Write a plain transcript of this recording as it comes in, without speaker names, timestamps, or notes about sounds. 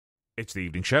It's the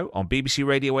evening show on BBC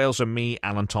Radio Wales and me,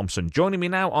 Alan Thompson. Joining me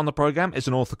now on the programme is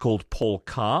an author called Paul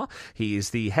Carr. He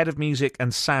is the head of music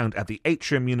and sound at the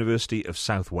Atrium University of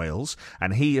South Wales,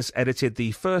 and he has edited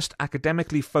the first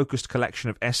academically focused collection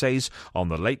of essays on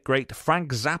the late great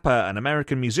Frank Zappa, an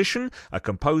American musician, a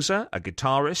composer, a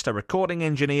guitarist, a recording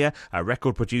engineer, a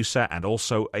record producer, and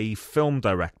also a film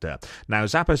director. Now,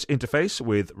 Zappa's interface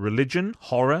with religion,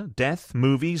 horror, death,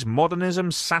 movies,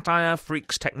 modernism, satire,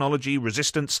 freaks, technology,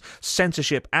 resistance,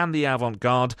 censorship and the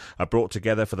avant-garde are brought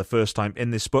together for the first time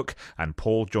in this book, and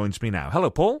Paul joins me now. Hello,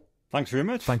 Paul. Thanks very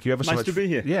much. Thank you ever so much. Nice to be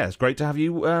here. Yeah, it's great to have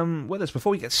you with us.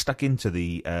 Before we get stuck into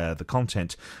the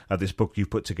content of this book you've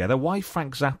put together, why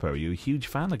Frank Zappa? Are you a huge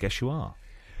fan? I guess you are.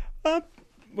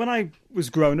 When I was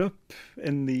growing up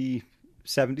in the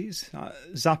 70s,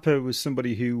 Zappa was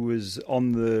somebody who was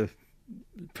on the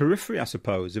periphery, I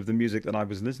suppose, of the music that I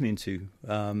was listening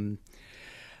to.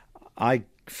 I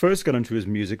first got into his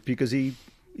music because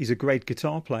he's a great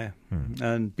guitar player.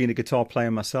 And being a guitar player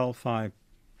myself, I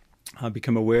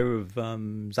become aware of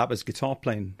Zappa's guitar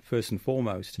playing first and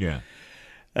foremost. Yeah.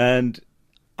 And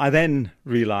I then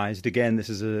realised, again, this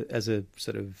is as a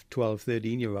sort of 12,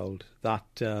 13-year-old,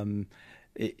 that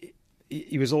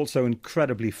he was also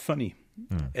incredibly funny.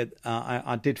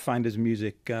 I did find his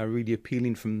music really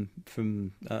appealing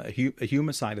from a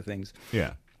humour side of things.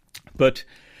 Yeah. But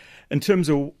in terms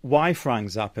of why Frank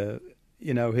Zappa,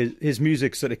 you know, his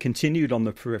music sort of continued on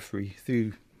the periphery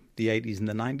through the 80s and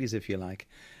the 90s, if you like.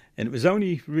 And it was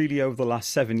only really over the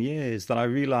last 7 years that I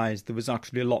realised there was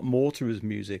actually a lot more to his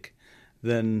music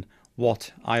than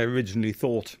what I originally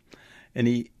thought. And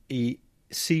he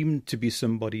seemed to be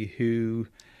somebody who,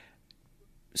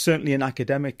 certainly in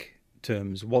academic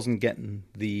terms, wasn't getting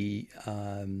the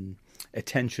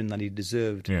attention that he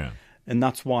deserved. Yeah. And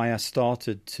that's why I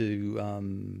started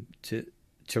to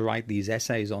write these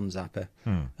essays on Zappa,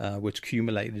 which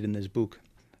accumulated in this book.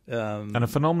 And a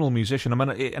phenomenal musician. I mean,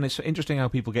 and it's interesting how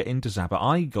people get into Zappa.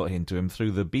 I got into him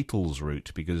through the Beatles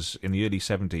route because in the early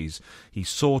 70s he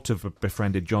sort of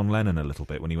befriended John Lennon a little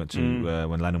bit when he went to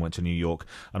when Lennon went to New York,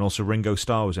 and also Ringo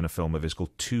Starr was in a film of his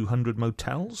called 200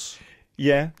 Motels.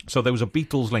 Yeah. So there was a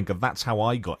Beatles link, and that's how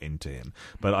I got into him.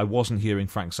 But I wasn't hearing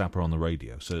Frank Zappa on the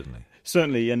radio, certainly.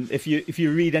 Certainly, and if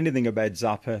you read anything about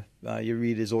Zappa, you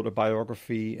read his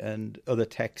autobiography and other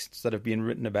texts that have been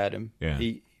written about him. Yeah.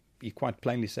 He quite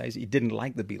plainly says he didn't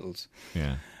like the Beatles.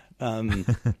 Yeah. And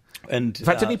in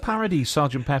fact, didn't he parody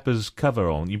Sgt. Pepper's cover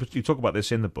on? You talk about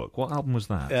this in the book. What album was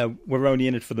that? We're Only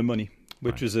in It for the Money,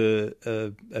 which was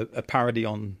a parody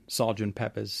on Sgt.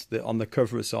 Pepper's, on the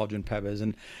cover of Sgt. Pepper's,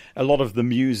 and a lot of the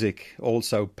music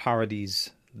also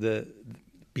parodies the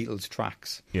Beatles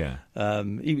tracks. Yeah.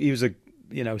 He was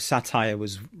satire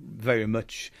was very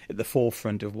much at the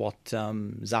forefront of what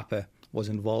Zappa was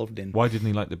involved in. Why didn't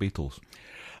he like the Beatles?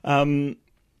 I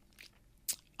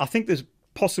think there's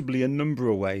possibly a number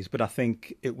of ways, but I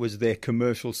think it was their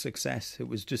commercial success. It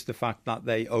was just the fact that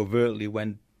they overtly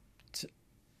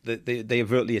they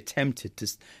overtly attempted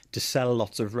to sell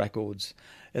lots of records,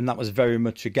 and that was very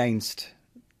much against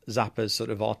Zappa's sort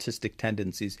of artistic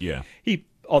tendencies. Yeah.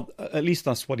 At least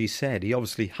that's what he said. He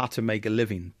obviously had to make a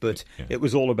living, but it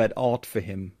was all about art for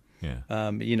him.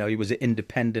 Yeah. He was an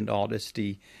independent artist.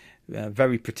 He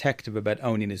very protective about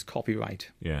owning his copyright.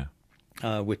 Yeah.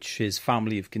 Which his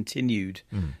family have continued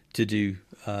to do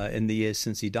in the years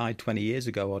since he died 20 years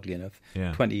ago, oddly enough.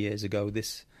 Yeah. 20 years ago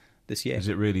this year. Is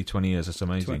it really 20 years? That's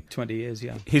amazing. 20 years,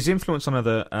 yeah. His influence on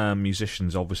other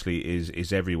musicians obviously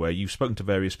is everywhere. You've spoken to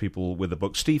various people with the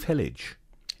book. Steve Hillage.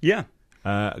 Yeah.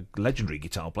 Legendary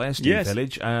guitar player, Steve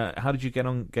Hillage. How did you get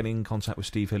in contact with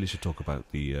Steve Hillage to talk about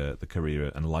the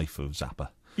career and life of Zappa?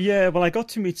 Yeah, well, I got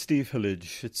to meet Steve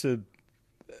Hillage.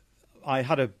 I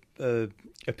had a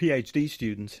PhD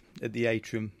student at the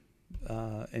Atrium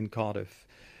in Cardiff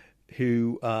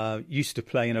who used to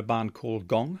play in a band called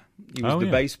Gong. He was the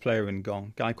bass player in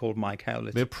Gong, a guy called Mike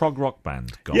Howlett. They're a prog rock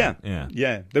band, Gong.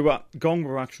 Yeah. Gong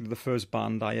were actually the first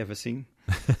band I ever seen.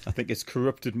 I think it's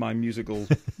corrupted my musical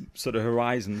sort of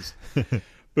horizons.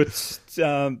 But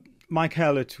Mike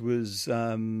Howlett was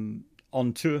on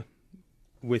tour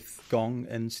with Gong,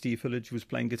 and Steve Hillage was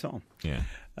playing guitar. Yeah.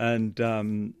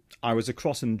 And I was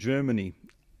across in Germany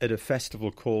at a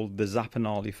festival called the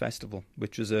Zappanale Festival,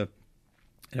 which is an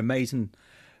amazing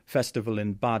festival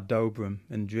in Bad Dobrum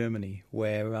in Germany,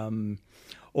 where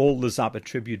all the Zappa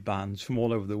tribute bands from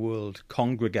all over the world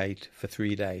congregate for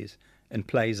 3 days and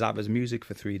play Zappa's music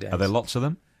for 3 days. Are there lots of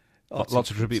them? Lots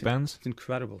of tribute bands? It's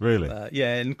incredible. Really?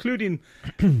 Yeah, including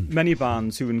many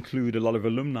bands who include a lot of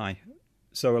alumni.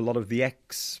 So a lot of the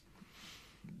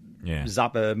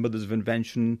Zappa, Mothers of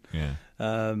Invention, Yeah.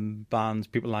 bands,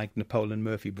 people like Napoleon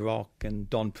Murphy Brock and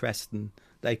Don Preston,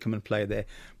 they come and play there.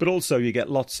 But also you get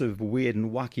lots of weird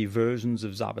and wacky versions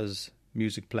of Zappa's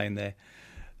music playing there.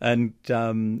 And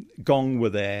Gong were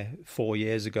there 4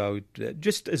 years ago,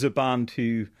 just as a band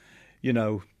who, you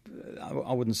know,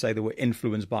 I wouldn't say they were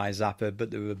influenced by Zappa,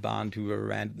 but they were a band who were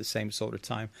around at the same sort of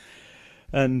time.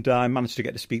 And I managed to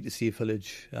get to speak to Steve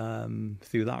Hillage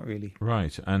through that, really.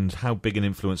 Right. And how big an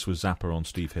influence was Zappa on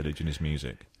Steve Hillage and his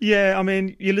music? Yeah, I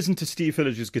mean, you listen to Steve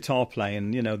Hillage's guitar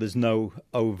playing, you know, there's no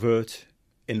overt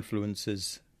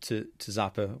influences to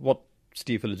Zappa. What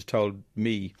Steve Hillage told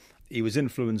me, he was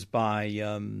influenced by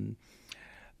a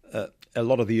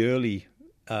lot of the early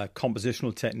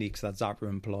compositional techniques that Zappa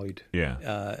employed.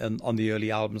 Yeah. And on the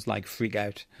early albums like Freak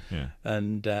Out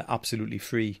and Absolutely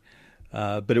Free.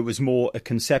 But it was more a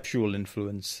conceptual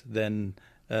influence than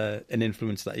an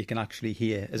influence that you can actually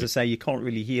hear. As I say, you can't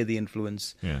really hear the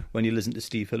influence when you listen to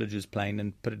Steve Hillage's playing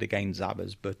and put it against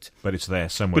Zappa's. But it's there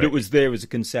somewhere. But it was there as a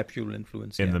conceptual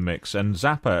influence. In the mix. And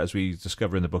Zappa, as we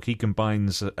discover in the book, he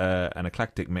combines an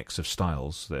eclectic mix of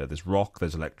styles. There's rock,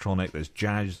 there's electronic, there's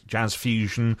jazz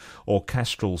fusion,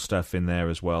 orchestral stuff in there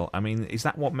as well. I mean, is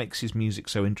that what makes his music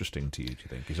so interesting to you, do you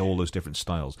think? Is all those different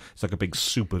styles? It's like a big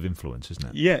soup of influence, isn't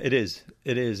it? Yeah, it is.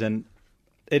 It is. And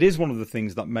it is one of the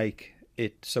things that make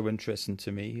it so interesting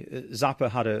to me. Zappa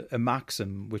had a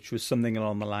maxim which was something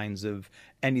along the lines of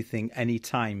anything,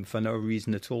 anytime, for no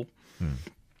reason at all.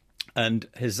 And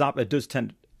his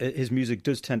music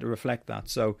does tend to reflect that.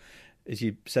 So, as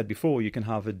you said before, you can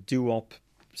have a doo-wop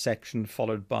section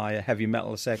followed by a heavy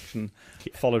metal section,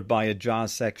 followed by a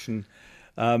jazz section.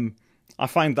 I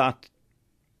find that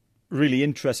really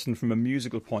interesting from a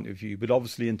musical point of view, but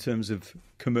obviously in terms of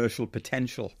commercial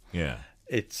potential. Yeah.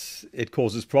 It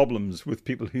causes problems with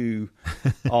people who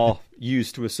are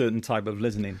used to a certain type of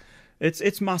listening.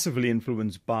 It's massively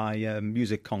influenced by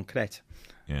music concrète,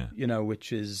 you know,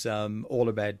 which is all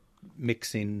about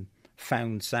mixing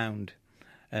found sound,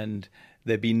 and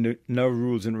there be no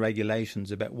rules and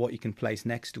regulations about what you can place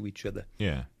next to each other.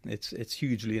 Yeah, it's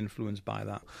hugely influenced by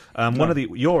that. One of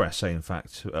your essay, in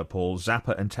fact, Paul,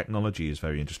 Zappa and Technology, is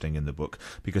very interesting in the book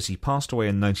because he passed away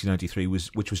in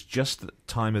 1993, which was just the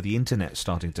time of the internet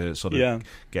starting to sort of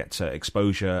get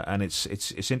exposure, and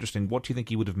it's interesting. What do you think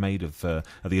he would have made of the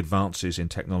advances in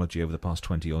technology over the past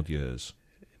 20 odd years?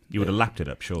 You would have lapped it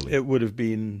up, surely. It would have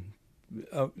been.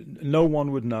 No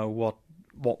one would know what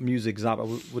music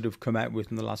Zappa would have come out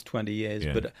with in the last 20 years.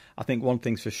 But I think one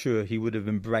thing's for sure, he would have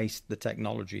embraced the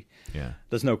technology. Yeah,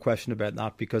 there's no question about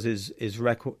that, because his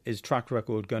track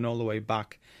record going all the way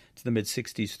back to the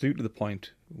mid-60s through to the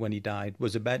point when he died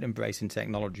was about embracing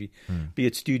technology, be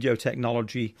it studio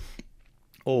technology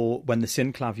or when the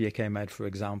synclavier came out, for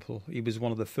example. He was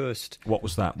one of the first. What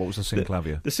was that? What was the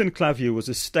synclavier? The synclavier was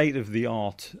a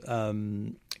state-of-the-art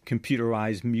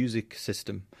computerized music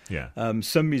system. Yeah.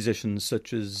 Some musicians,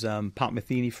 such as Pat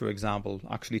Metheny, for example,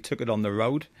 actually took it on the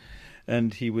road,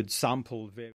 and he would sample